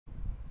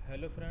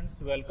Hello friends,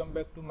 welcome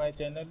back to my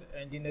channel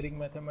Engineering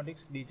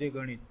Mathematics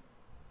djganit.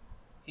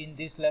 In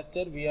this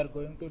lecture we are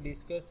going to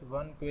discuss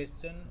one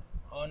question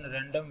on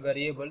random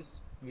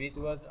variables which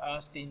was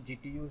asked in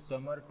GTU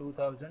Summer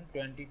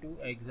 2022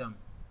 exam.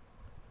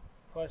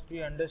 First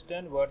we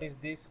understand what is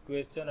this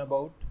question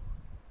about.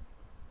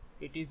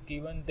 It is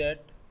given that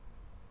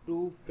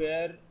two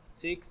fair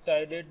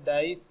six-sided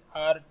dice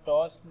are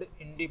tossed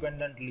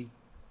independently.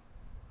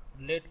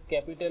 Let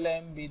capital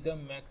M be the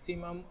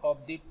maximum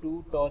of the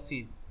two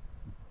tosses.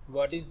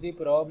 What is the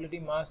probability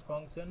mass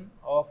function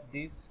of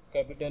this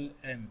capital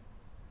M?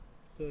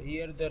 So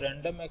here the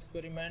random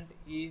experiment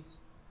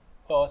is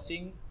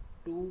tossing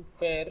two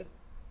fair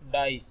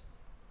dice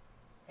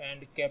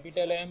and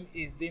capital M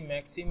is the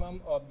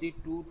maximum of the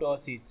two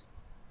tosses.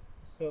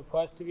 So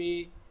first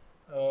we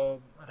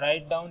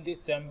write down the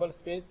sample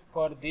space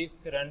for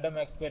this random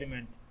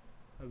experiment.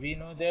 We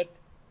know that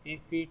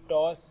if we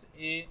toss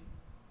a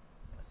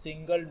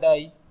single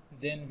die,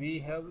 then we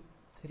have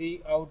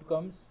three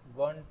outcomes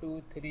 1,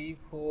 2, 3,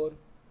 4,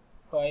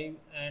 5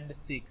 and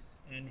 6,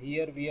 and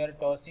here we are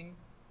tossing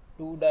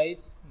two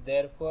dice,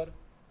 therefore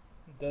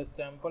the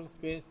sample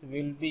space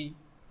will be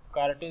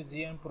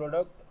Cartesian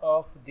product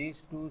of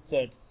these two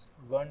sets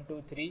 1,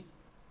 2, 3,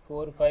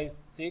 4, 5,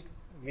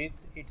 6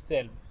 with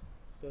itself.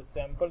 So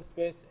sample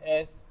space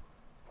S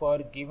for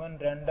given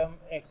random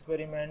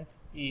experiment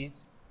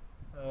is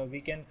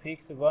we can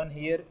fix 1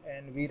 here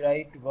and we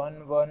write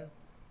 1, 1,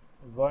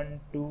 1,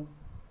 2,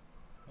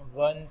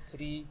 1,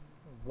 3,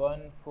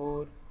 1,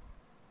 4,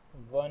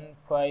 1,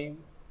 5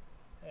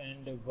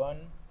 and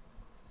 1,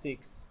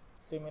 6.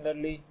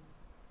 Similarly,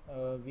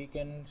 we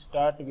can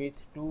start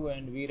with 2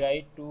 and we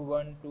write 2,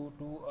 1, 2,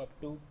 2 up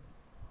to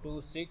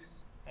 2,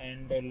 6,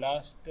 and the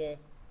last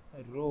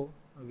row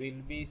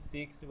will be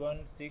 6,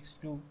 1, 6,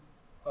 2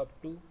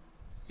 up to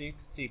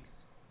 6,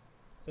 6.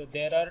 So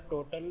there are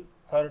total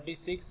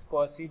 36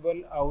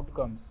 possible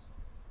outcomes.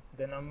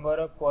 The number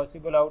of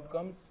possible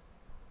outcomes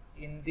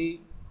in the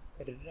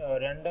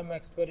random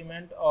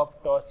experiment of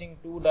tossing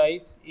two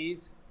dice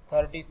is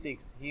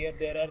 36. Here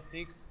there are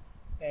 6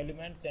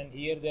 elements and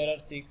here there are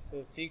 6.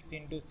 So 6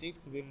 into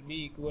 6 will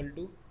be equal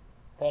to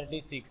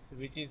 36,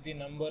 which is the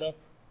number of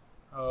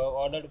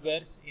ordered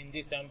pairs in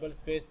the sample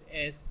space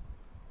S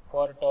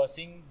for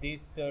tossing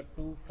these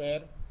two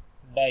fair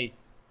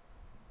dice.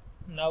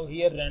 Now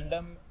here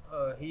random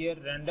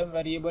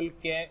variable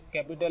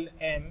capital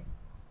M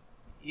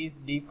is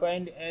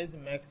defined as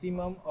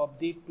maximum of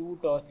the two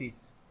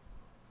tosses.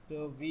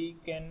 So we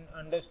can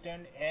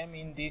understand M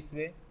in this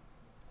way.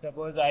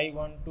 Suppose I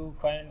want to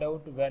find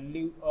out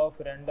value of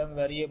random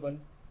variable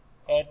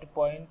at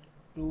point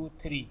 2,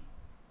 3,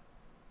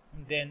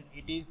 then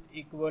it is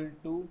equal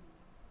to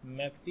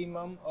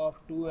maximum of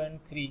 2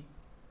 and 3,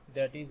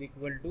 that is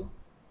equal to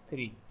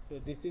 3. So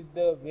this is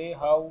the way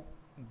how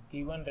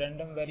given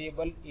random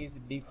variable is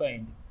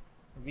defined.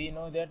 We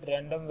know that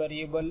random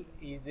variable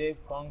is a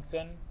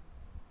function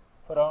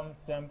from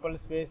sample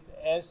space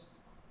S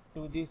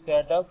to the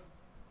set of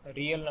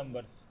real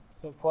numbers.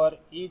 So for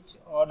each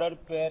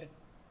ordered pair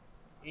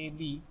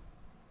AB,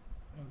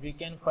 we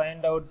can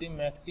find out the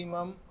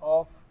maximum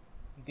of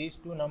these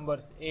two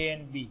numbers A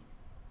and B.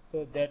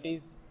 So that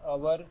is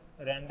our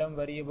random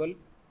variable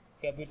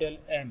capital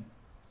M.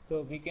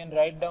 So we can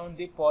write down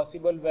the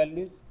possible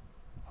values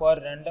for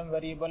random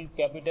variable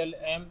capital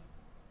M,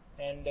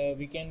 and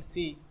we can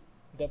see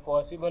the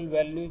possible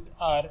values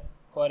are,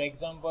 for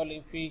example,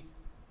 if we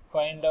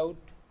find out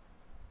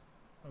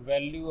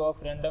value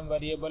of random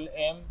variable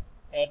M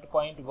at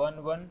point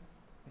 1, 1,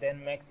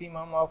 then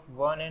maximum of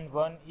 1 and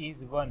 1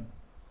 is 1.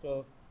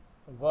 So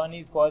 1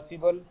 is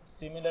possible.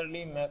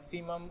 Similarly,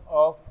 maximum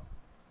of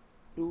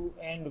 2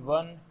 and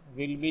 1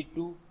 will be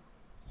 2.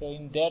 So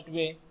in that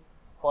way,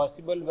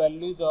 possible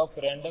values of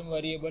random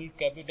variable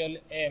capital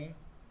M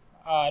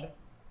are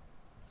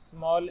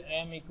small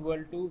m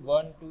equal to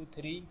 1, 2,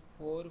 3,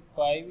 4,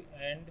 5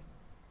 and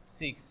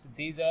 6.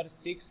 These are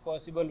 6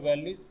 possible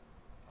values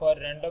for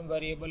random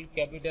variable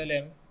capital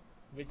M,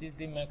 which is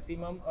the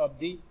maximum of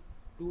the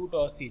two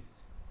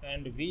tosses,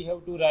 and we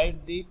have to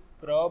write the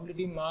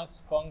probability mass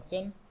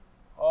function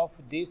of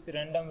this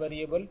random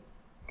variable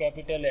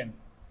capital M.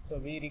 So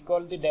we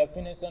recall the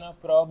definition of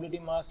probability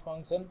mass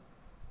function.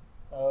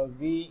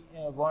 We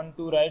want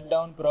to write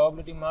down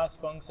probability mass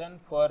function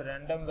for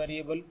random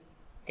variable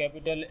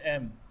capital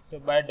M. So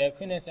by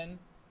definition,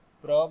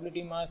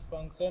 probability mass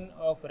function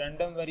of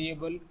random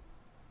variable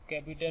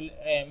capital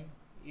M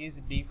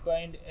is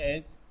defined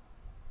as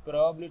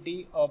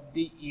probability of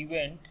the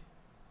event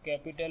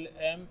capital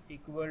M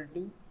equal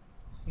to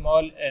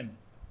small m.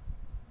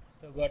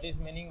 So what is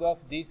meaning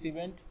of this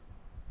event?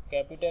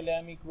 Capital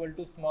M equal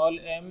to small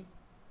m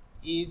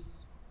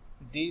is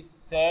this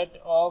set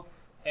of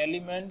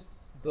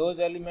elements, those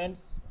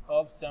elements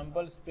of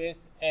sample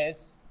space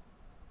S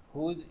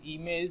whose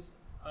image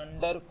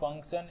under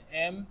function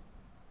M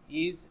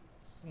is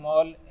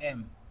small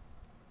m.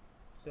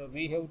 So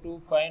we have to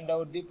find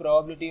out the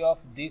probability of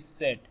this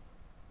set,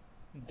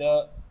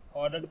 the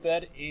ordered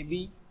pair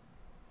AB,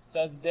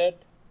 such that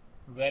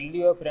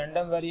value of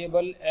random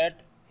variable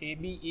at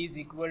AB is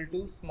equal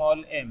to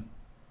small m.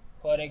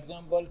 For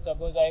example,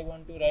 suppose I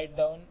want to write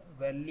down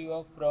value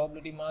of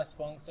probability mass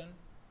function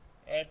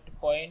at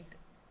point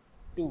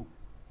 2,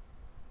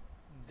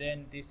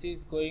 then this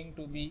is going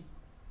to be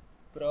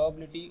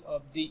probability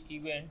of the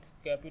event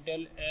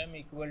capital M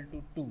equal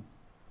to 2.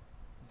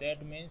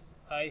 That means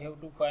I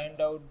have to find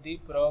out the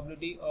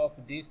probability of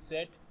this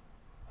set.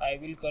 I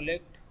will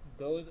collect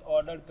those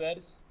ordered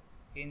pairs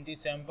in the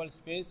sample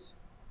space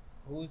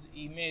whose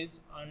image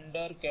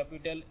under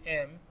capital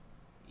M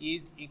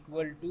is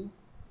equal to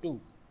 2.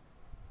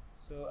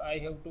 So I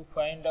have to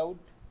find out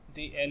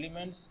the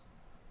elements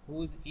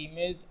whose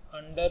image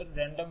under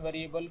random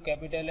variable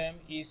capital M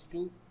is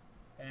 2,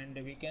 and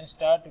we can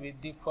start with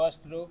the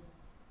first row.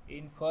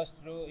 In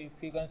first row,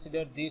 if we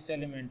consider this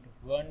element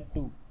 1,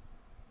 2,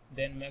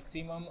 then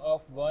maximum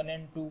of 1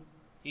 and 2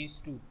 is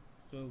 2.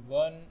 So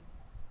 1,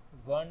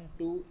 1,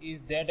 2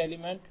 is that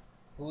element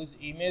whose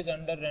image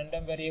under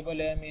random variable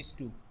M is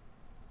 2.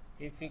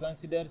 If we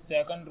consider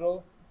second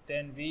row,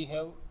 then we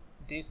have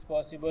this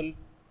possible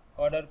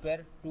order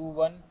pair 2,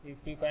 1.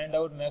 If we find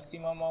out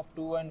maximum of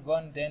 2 and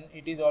 1, then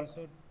it is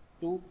also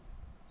 2.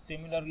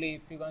 Similarly,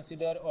 if we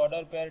consider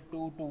order pair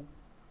 2, 2,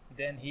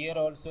 then here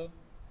also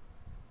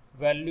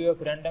value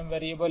of random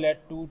variable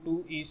at 2,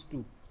 2 is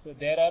 2. So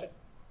there are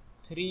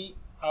 3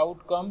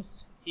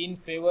 outcomes in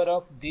favor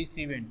of this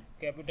event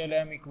capital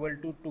M equal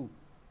to 2,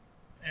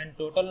 and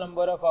total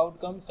number of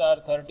outcomes are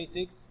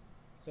 36.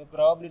 So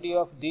probability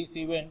of this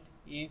event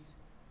is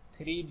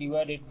 3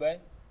 divided by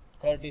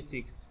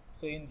 36.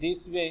 So in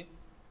this way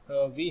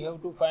we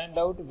have to find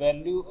out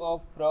value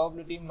of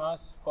probability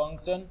mass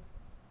function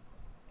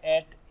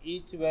at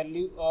each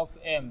value of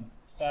M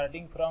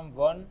starting from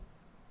 1,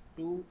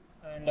 2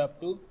 and up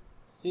to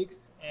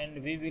 6,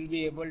 and we will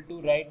be able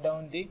to write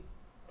down the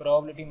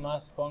probability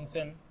mass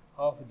function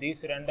of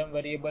this random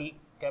variable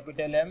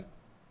capital M,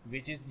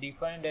 which is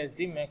defined as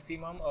the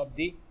maximum of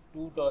the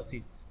two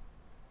tosses.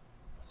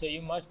 So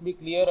you must be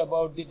clear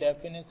about the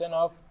definition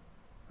of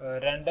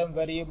random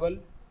variable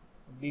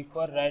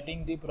before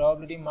writing the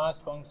probability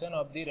mass function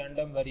of the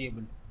random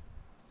variable.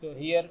 So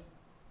here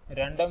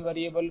random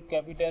variable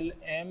capital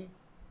M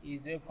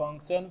is a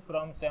function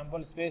from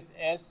sample space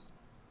S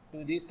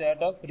to the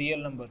set of real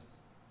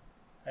numbers,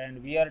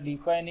 and we are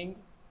defining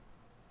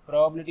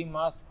probability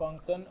mass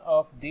function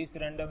of this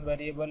random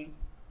variable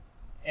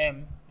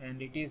M,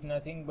 and it is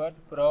nothing but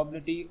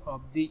probability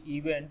of the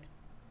event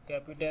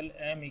capital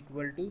M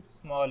equal to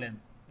small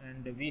m,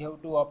 and we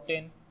have to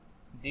obtain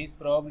these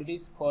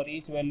probabilities for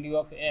each value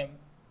of M,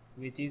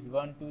 which is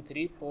 1, 2,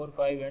 3, 4,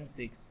 5 and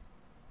 6.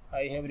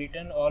 I have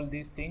written all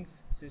these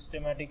things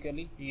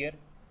systematically here.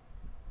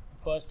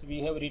 First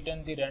we have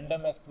written the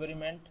random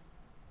experiment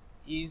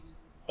is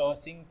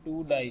tossing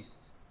 2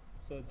 dice.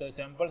 So the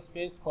sample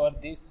space for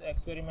this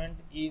experiment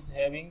is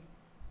having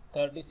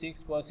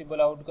 36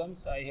 possible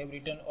outcomes. I have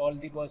written all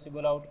the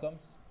possible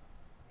outcomes.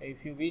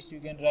 If you wish, you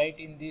can write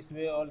in this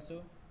way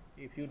also.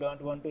 If you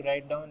don't want to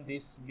write down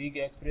this big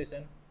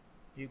expression,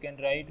 you can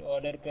write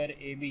order pair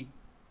AB,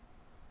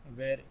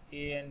 where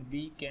A and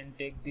B can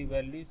take the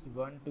values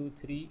 1, 2,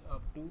 3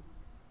 up to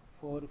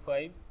 4,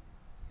 5,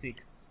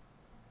 6.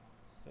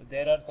 So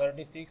there are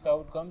 36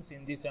 outcomes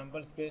in the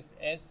sample space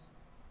S.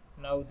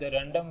 Now the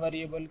random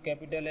variable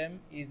capital M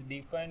is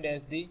defined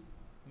as the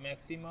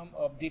maximum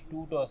of the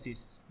two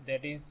tosses,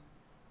 that is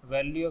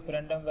value of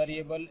random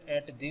variable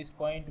at this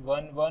point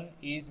 1, 1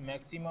 is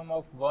maximum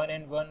of 1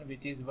 and 1,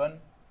 which is 1.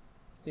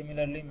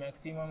 Similarly,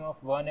 maximum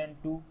of 1 and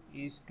 2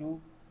 is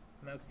 2,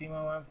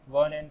 maximum of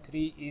 1 and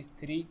 3 is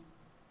 3,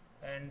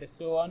 and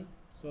so on.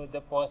 So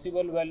the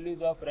possible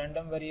values of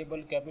random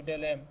variable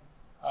capital M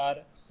are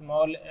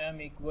small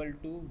m equal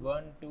to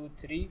 1, 2,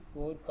 3,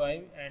 4,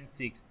 5 and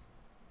 6.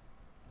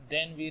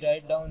 Then we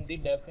write down the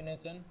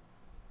definition.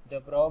 The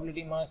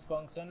probability mass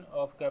function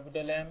of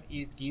capital M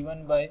is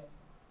given by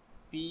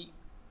P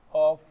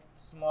of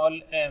small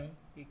m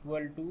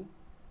equal to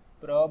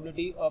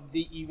probability of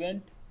the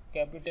event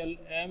capital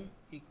M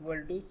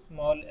equal to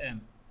small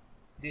m.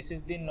 This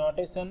is the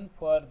notation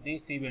for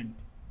this event.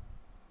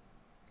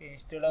 Okay,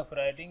 instead of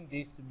writing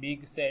this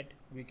big set,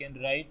 we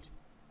can write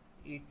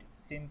it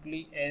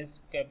simply as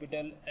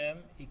capital M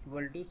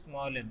equal to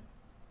small m.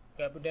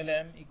 Capital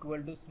M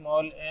equal to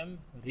small m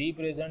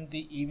represent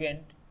the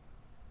event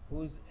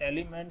whose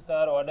elements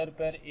are order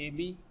pair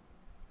AB,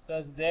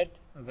 such that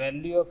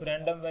value of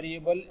random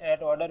variable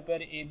at order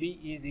pair AB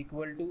is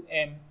equal to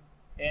M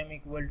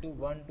equal to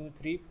 1, 2,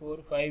 3, 4,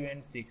 5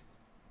 and 6,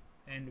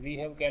 and we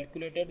have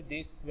calculated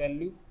this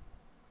value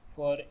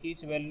for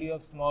each value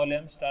of small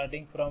m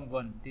starting from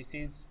 1. This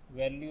is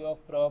value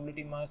of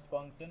probability mass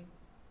function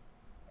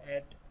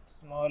at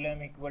small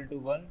m equal to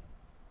 1.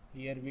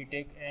 Here we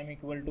take m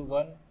equal to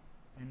 1,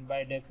 and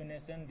by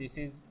definition this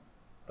is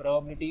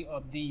probability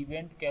of the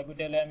event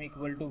capital M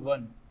equal to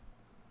 1,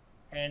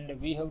 and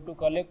we have to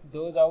collect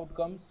those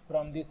outcomes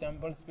from the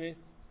sample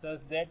space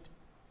such that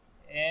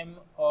M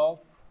of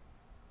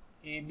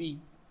AB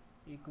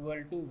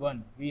equal to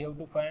 1. We have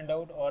to find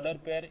out order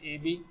pair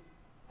AB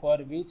for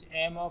which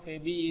m of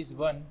AB is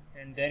 1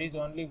 and there is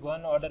only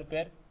one order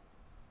pair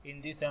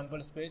in the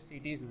sample space,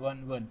 it is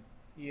 1 1.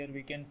 Here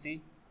we can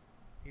see,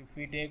 if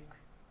we take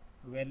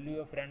value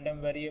of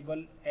random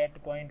variable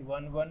at point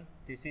 1 1,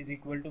 this is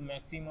equal to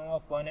maximum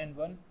of 1 and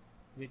 1,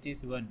 which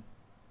is 1.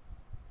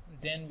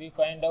 Then we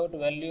find out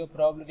value of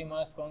probability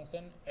mass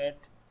function at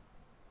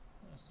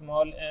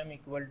small m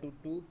equal to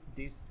 2.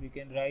 This we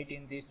can write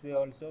in this way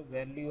also,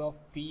 value of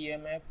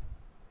PMF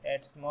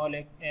at small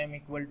m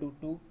equal to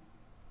 2,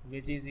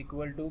 which is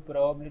equal to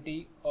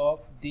probability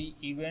of the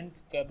event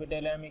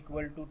capital M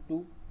equal to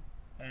 2,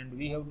 and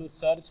we have to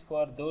search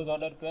for those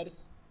order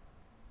pairs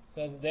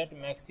such that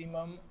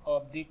maximum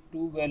of the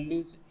two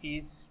values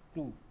is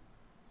 2.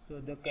 So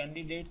the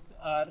candidates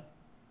are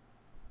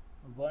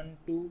 1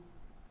 2,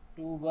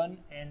 2 1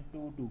 and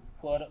 2 2.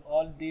 For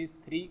all these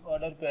three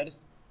order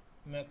pairs,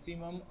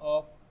 maximum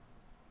of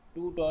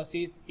two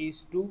tosses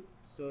is 2.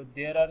 So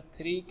there are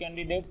 3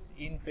 candidates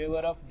in favor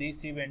of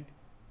this event,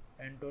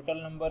 and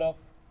total number of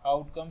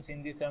outcomes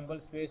in the sample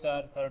space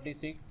are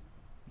 36.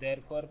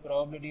 Therefore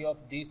probability of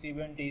this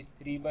event is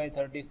 3 by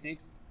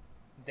 36.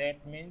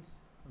 That means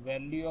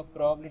value of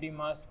probability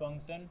mass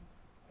function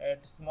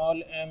at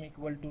small m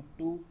equal to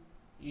 2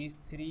 is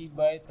 3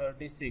 by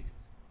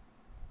 36.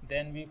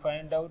 Then we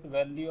find out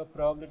value of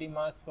probability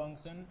mass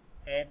function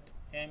at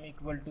m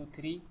equal to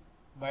 3.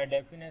 By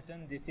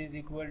definition, this is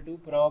equal to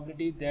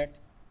probability that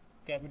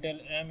capital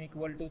M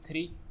equal to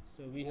 3.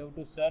 So we have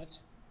to search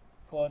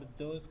for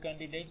those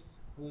candidates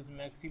whose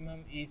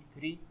maximum is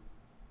 3.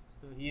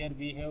 So here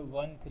we have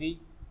 1 3,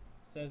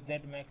 such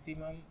that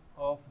maximum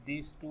of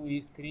these two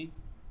is 3.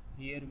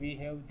 Here we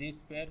have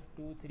this pair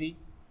 2 3.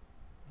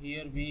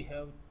 Here we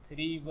have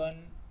 3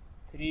 1,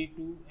 3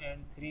 2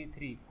 and 3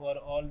 3. For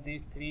all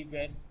these 3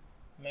 pairs,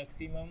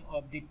 maximum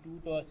of the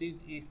two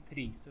tosses is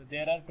 3. So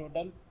there are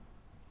total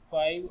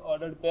 5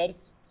 ordered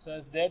pairs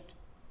such that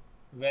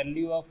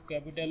value of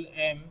capital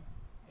M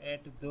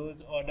at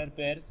those order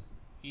pairs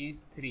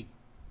is 3,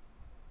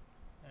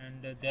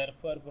 and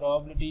therefore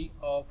probability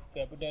of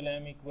capital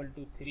M equal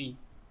to 3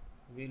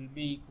 will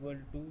be equal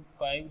to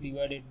 5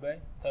 divided by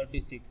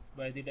 36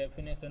 by the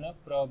definition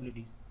of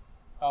probabilities.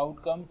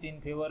 Outcomes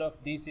in favor of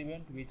this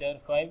event, which are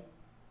 5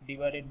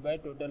 divided by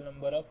total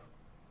number of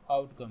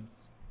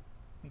outcomes.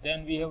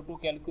 Then we have to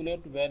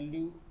calculate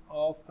value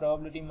of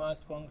probability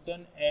mass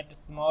function at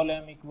small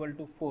m equal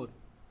to 4.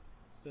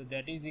 So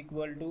that is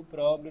equal to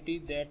probability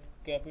that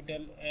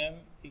capital M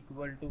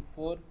equal to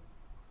 4.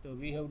 So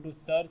we have to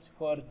search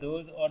for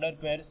those order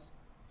pairs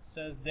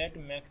such that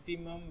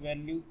maximum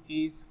value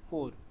is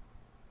 4.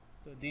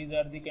 So these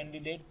are the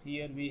candidates.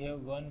 Here we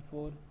have 1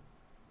 4,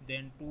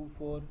 then 2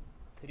 4,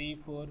 3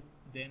 4,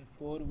 then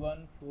 4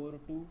 1, 4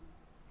 2,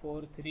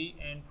 4 3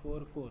 and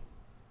 4 4.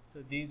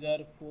 So these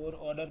are 4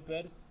 order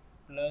pairs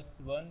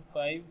plus 1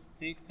 5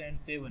 6 and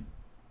 7.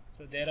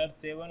 So there are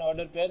 7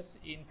 order pairs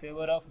in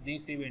favor of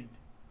this event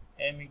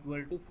m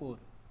equal to 4.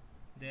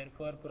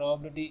 Therefore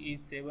probability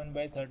is 7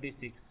 by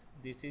 36.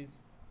 This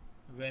is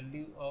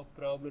value of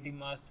probability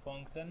mass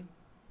function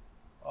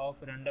of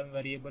random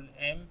variable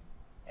m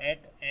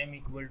at m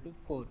equal to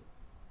 4.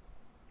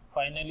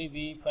 Finally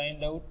we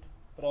find out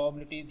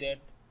probability that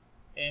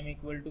m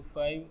equal to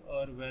 5,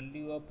 or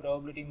value of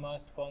probability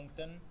mass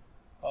function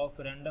of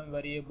random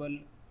variable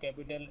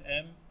capital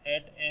M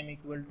at m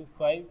equal to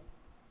 5,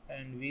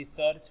 and we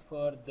search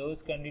for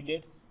those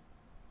candidates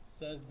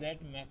such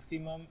that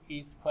maximum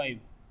is 5.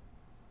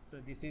 So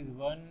this is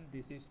 1,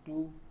 this is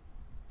 2,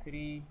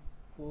 3,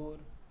 4,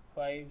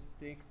 5,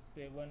 6,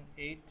 7,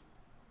 8,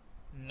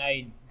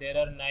 9. There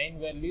are 9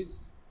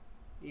 values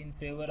in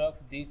favor of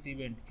this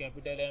event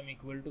capital M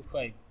equal to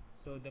 5.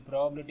 So the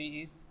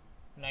probability is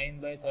 9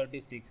 by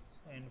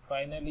 36. And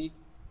finally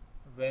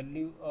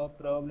value of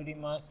probability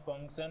mass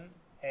function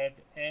at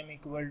m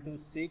equal to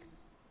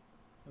 6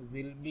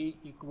 will be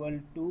equal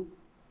to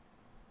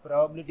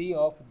probability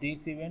of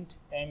this event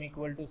m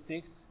equal to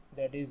 6.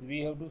 That is,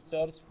 we have to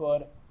search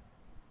for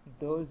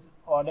those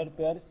order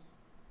pairs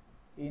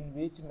in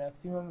which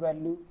maximum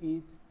value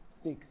is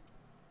 6.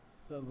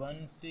 So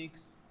 1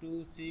 6,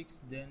 2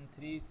 6, then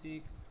 3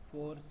 6,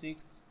 4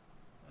 6,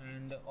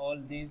 and all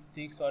these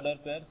 6 order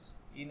pairs.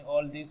 In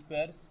all these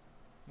pairs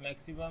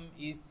maximum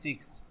is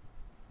 6.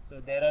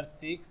 So there are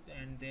 6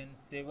 and then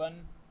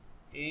 7,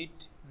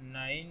 8,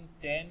 9,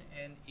 10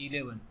 and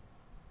 11.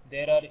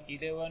 There are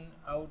 11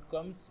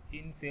 outcomes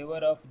in favor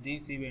of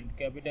this event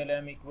capital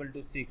M equal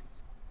to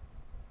 6.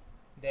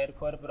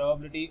 Therefore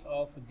probability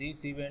of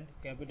this event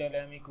capital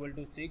M equal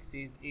to 6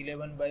 is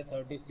 11 by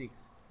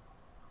 36.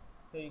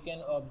 So you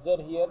can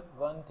observe here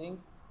one thing: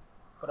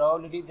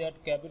 probability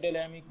that capital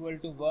M equal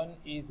to 1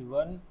 is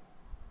 1.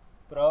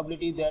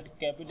 Probability that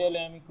capital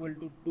M equal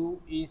to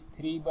 2 is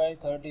 3 by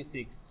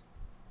 36.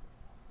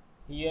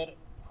 Here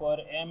for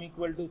M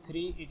equal to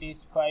 3 it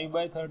is 5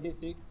 by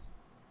 36.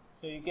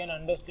 So you can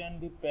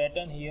understand the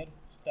pattern here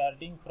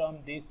starting from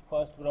this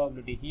first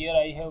probability. Here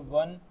I have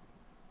 1,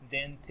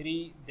 then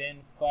 3,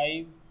 then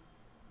 5,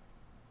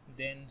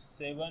 then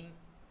 7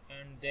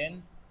 and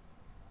then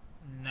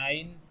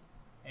 9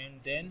 and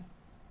then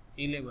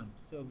 11.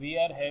 So we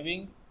are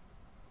having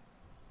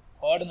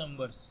odd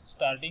numbers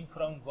starting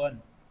from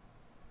 1.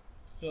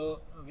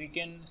 So we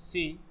can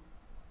see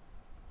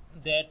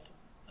that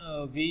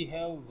we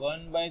have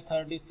 1 by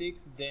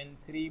 36, then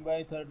 3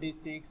 by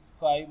 36,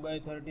 5 by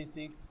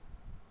 36,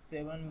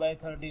 7 by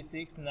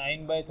 36,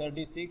 9 by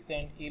 36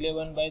 and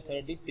 11 by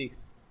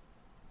 36.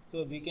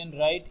 So we can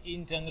write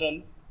in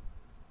general,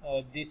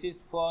 this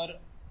is for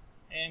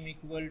m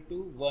equal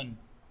to 1.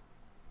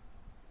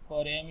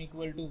 For m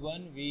equal to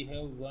 1 we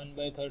have 1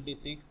 by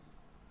 36.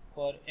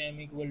 For m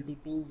equal to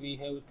 2 we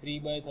have 3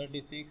 by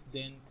 36,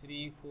 then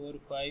 3, 4,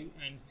 5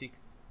 and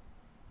 6.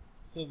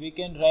 So we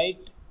can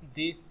write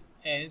this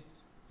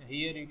as,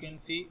 here you can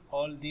see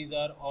all these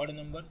are odd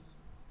numbers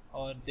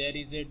or there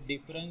is a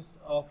difference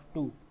of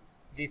 2.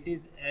 This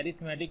is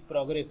arithmetic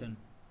progression.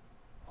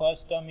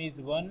 First term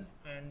is 1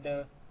 and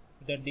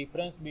the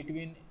difference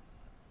between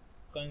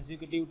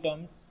consecutive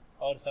terms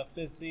or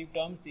successive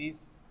terms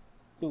is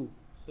 2.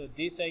 So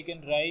this I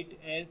can write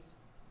as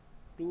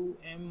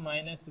 2m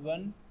minus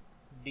 1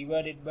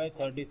 divided by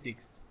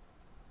 36.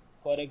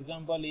 For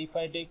example, if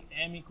I take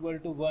m equal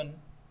to 1,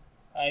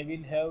 I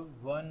will have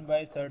 1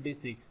 by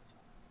 36.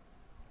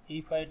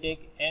 If I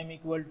take m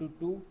equal to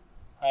 2,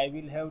 I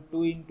will have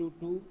 2 into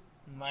 2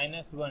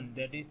 minus 1,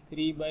 that is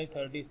 3 by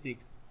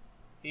 36.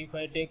 If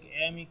I take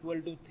m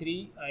equal to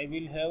 3, I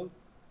will have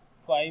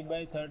 5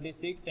 by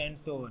 36 and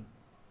so on.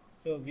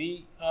 So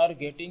we are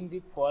getting the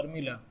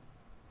formula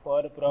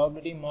for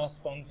probability mass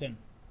function.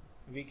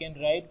 We can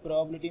write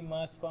probability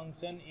mass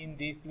function in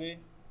this way.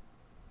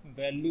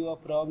 Value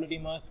of probability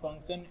mass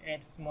function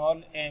at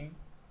small m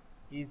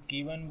is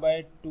given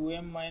by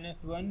 2m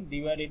minus 1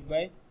 divided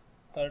by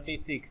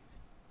 36,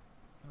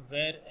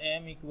 where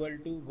m equal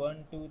to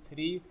 1, 2,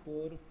 3,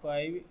 4,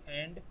 5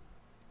 and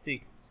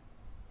 6.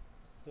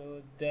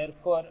 So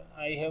therefore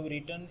I have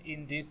written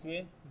in this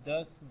way.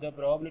 Thus the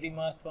probability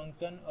mass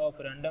function of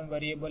random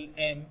variable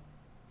m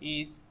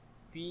is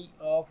p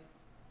of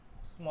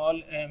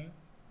small m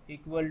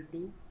equal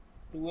to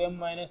 2m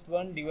minus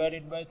 1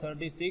 divided by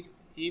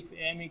 36 if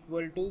m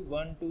equal to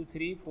 1, 2,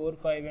 3, 4,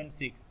 5 and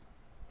 6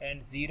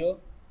 and 0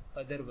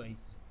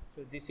 otherwise.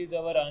 So this is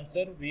our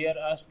answer. We are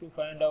asked to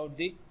find out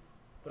the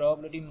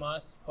probability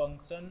mass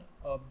function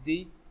of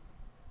the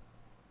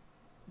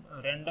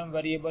random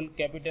variable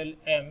capital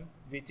M,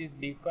 which is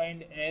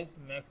defined as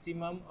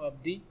maximum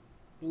of the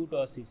two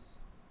tosses.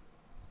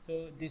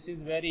 So this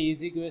is very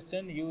easy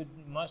question. You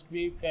must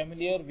be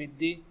familiar with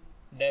the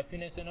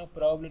definition of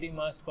probability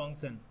mass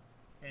function,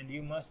 and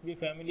you must be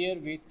familiar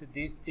with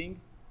this thing,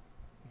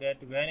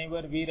 that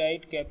whenever we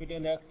write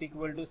capital X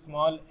equal to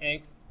small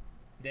x,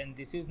 then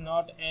this is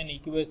not an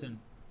equation.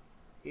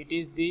 It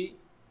is the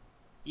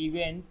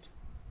event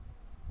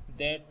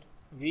that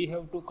we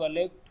have to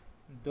collect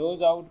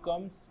those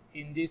outcomes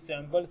in the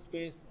sample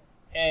space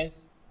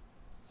S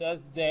such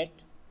that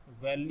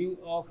value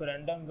of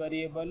random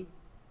variable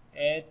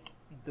at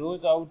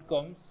those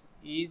outcomes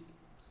is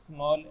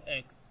small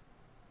x.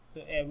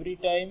 So every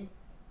time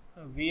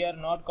we are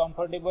not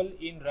comfortable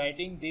in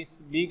writing this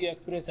big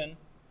expression,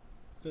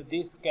 so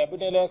this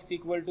capital X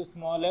equal to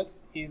small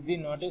x is the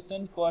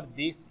notation for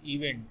this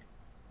event.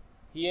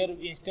 Here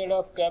instead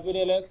of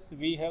capital X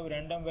we have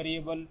random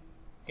variable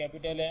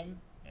capital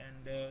M,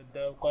 and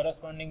the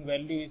corresponding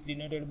value is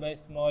denoted by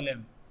small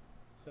m.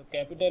 So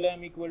capital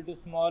M equal to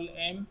small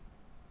m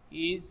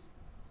is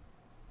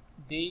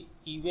the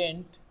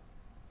event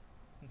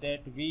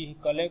that we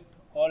collect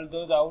all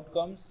those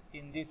outcomes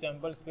in the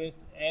sample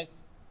space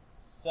S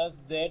such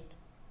that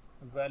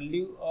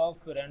value of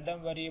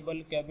random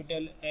variable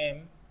capital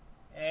M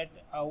at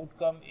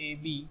outcome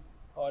AB,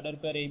 order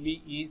pair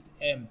AB, is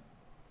m,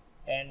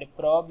 and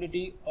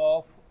probability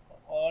of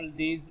all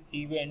these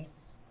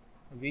events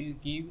will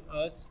give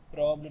us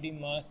probability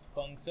mass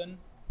function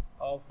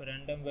of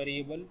random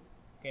variable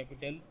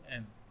capital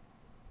M.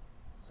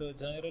 So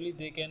generally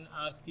they can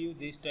ask you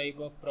this type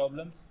of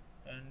problems,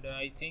 and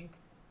I think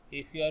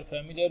if you are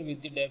familiar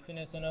with the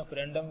definition of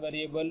random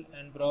variable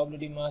and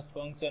probability mass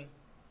function,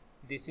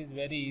 this is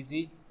very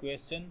easy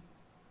question.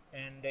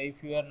 And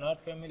if you are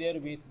not familiar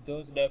with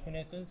those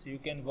definitions, you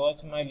can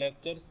watch my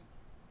lectures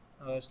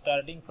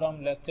starting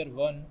from lecture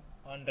 1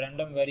 on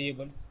random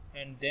variables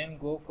and then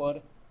go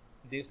for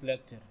this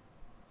lecture.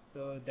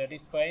 So that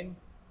is fine.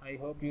 I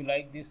hope you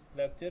like this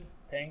lecture.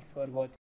 Thanks for watching.